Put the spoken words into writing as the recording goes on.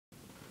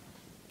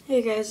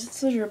Hey guys,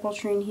 it's the Gerbil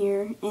Train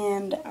here,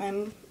 and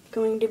I'm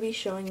going to be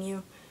showing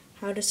you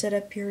how to set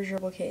up your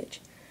gerbil cage.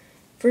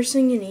 First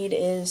thing you need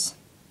is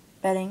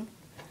bedding.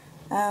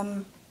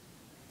 You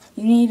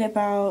need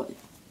about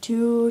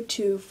 2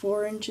 to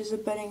 4 inches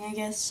of bedding, I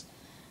guess.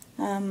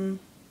 2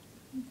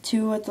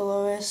 at the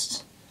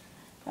lowest.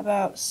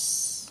 About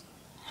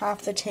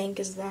half the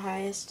tank is the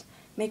highest.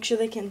 Make sure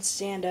they can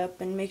stand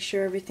up and make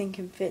sure everything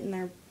can fit in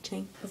their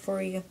tank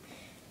before you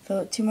fill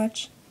it too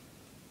much.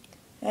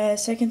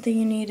 Second thing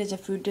you need is a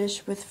food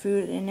dish with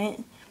food in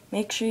it.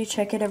 Make sure you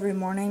check it every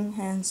morning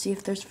and see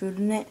if there's food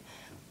in it.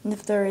 And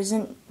if there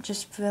isn't,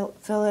 just fill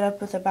it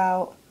up with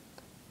about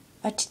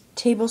a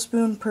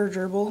tablespoon per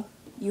gerbil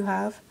you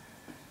have.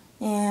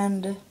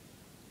 And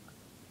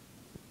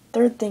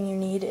third thing you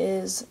need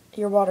is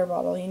your water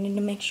bottle. You need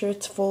to make sure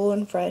it's full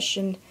and fresh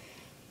and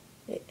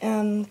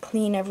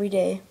clean every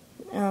day.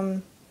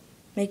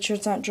 Make sure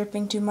it's not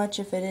dripping too much.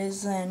 If it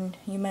is, then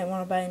you might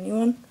want to buy a new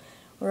one,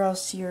 or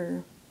else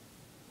your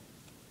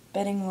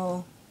bedding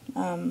will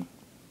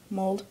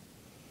mold.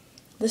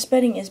 This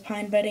bedding is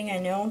pine bedding, I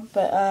know,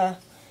 but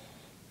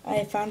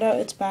I found out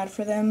it's bad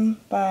for them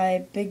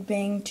by Big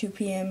Bang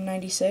 2PM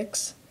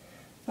 96.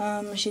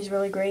 She's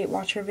really great.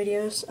 Watch her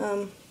videos.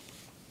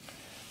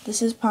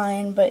 This is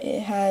pine, but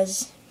it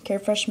has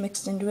Carefresh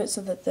mixed into it so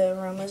that the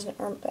aromas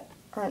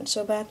aren't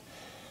so bad.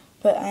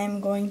 But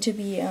I'm going to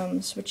be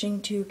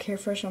switching to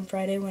Carefresh on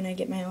Friday when I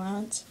get my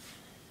allowance.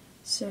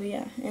 So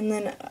yeah, and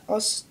then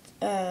also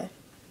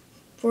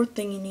fourth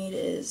thing you need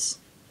is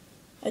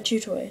a chew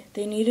toy.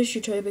 They need a chew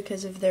toy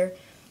because of their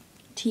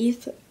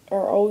teeth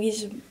are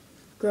always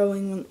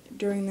growing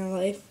during their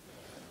life,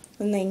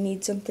 and they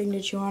need something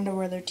to chew on to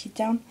wear their teeth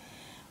down.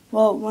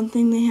 Well, one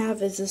thing they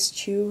have is this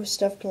chew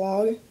stuffed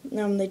log.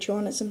 They chew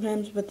on it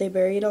sometimes, but they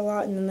bury it a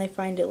lot, and then they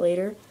find it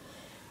later.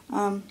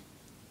 Hi,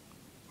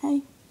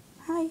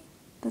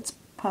 that's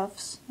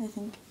Puffs, I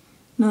think.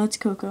 No, it's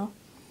Coco.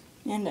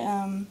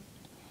 And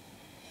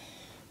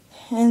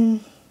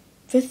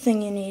fifth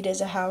thing you need is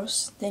a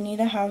house. They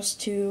need a house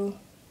to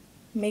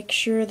make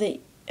sure that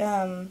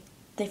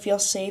they feel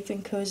safe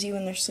and cozy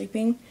when they're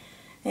sleeping,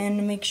 and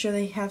to make sure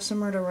they have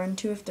somewhere to run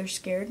to if they're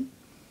scared.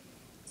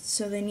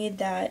 So they need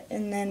that.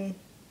 And then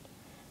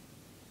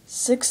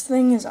sixth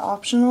thing is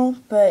optional,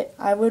 but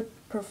I would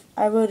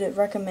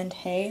recommend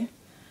hay,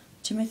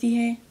 Timothy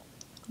hay.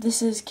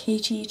 This is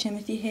KT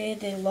Timothy hay.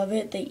 They love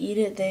it. They eat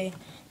it. They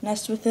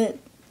nest with it.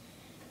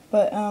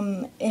 But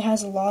it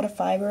has a lot of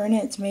fiber in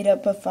it. It's made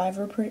up of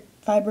fiber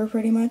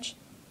pretty much.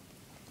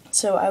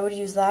 So I would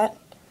use that.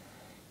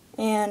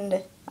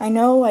 And I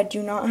know I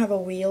do not have a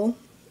wheel.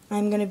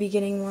 I'm going to be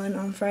getting one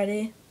on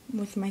Friday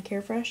with my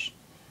Carefresh.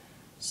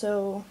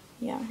 So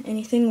yeah,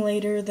 anything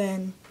later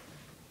than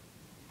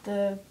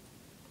the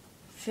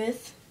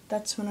 5th,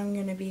 that's when I'm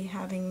going to be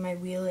having my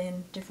wheel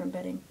and different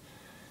bedding.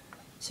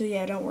 So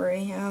yeah, don't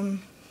worry.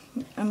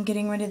 I'm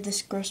getting rid of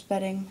this gross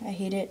bedding. I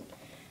hate it.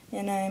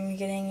 And I'm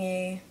getting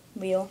a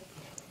wheel.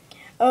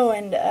 Oh,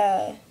 and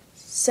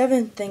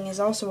seventh thing is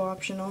also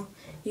optional.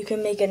 You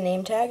can make a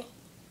name tag.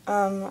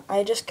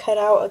 I just cut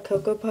out a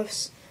Cocoa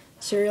Puffs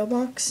cereal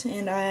box,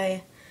 and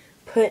I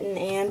put an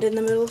and in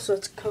the middle, so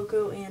it's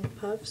Cocoa and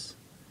Puffs.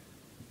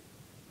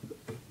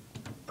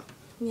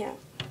 Yeah.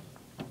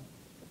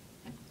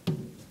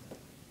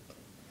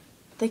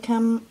 They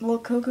come, well,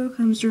 Cocoa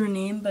comes through a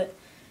name, but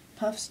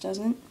Puffs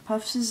doesn't.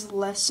 Puffs is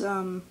less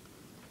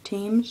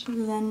tamed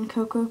than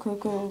Cocoa.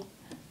 Cocoa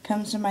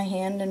comes to my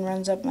hand and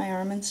runs up my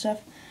arm and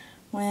stuff,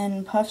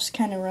 when Puffs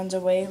kind of runs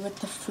away with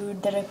the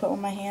food that I put on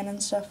my hand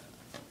and stuff.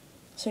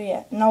 So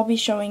yeah, and I'll be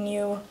showing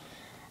you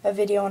a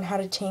video on how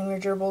to tame your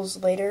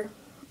gerbils later.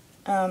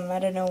 I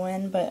don't know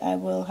when, but I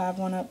will have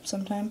one up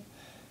sometime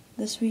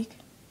this week.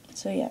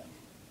 So yeah,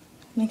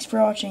 thanks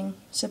for watching.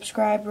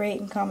 Subscribe,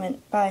 rate, and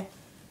comment. Bye.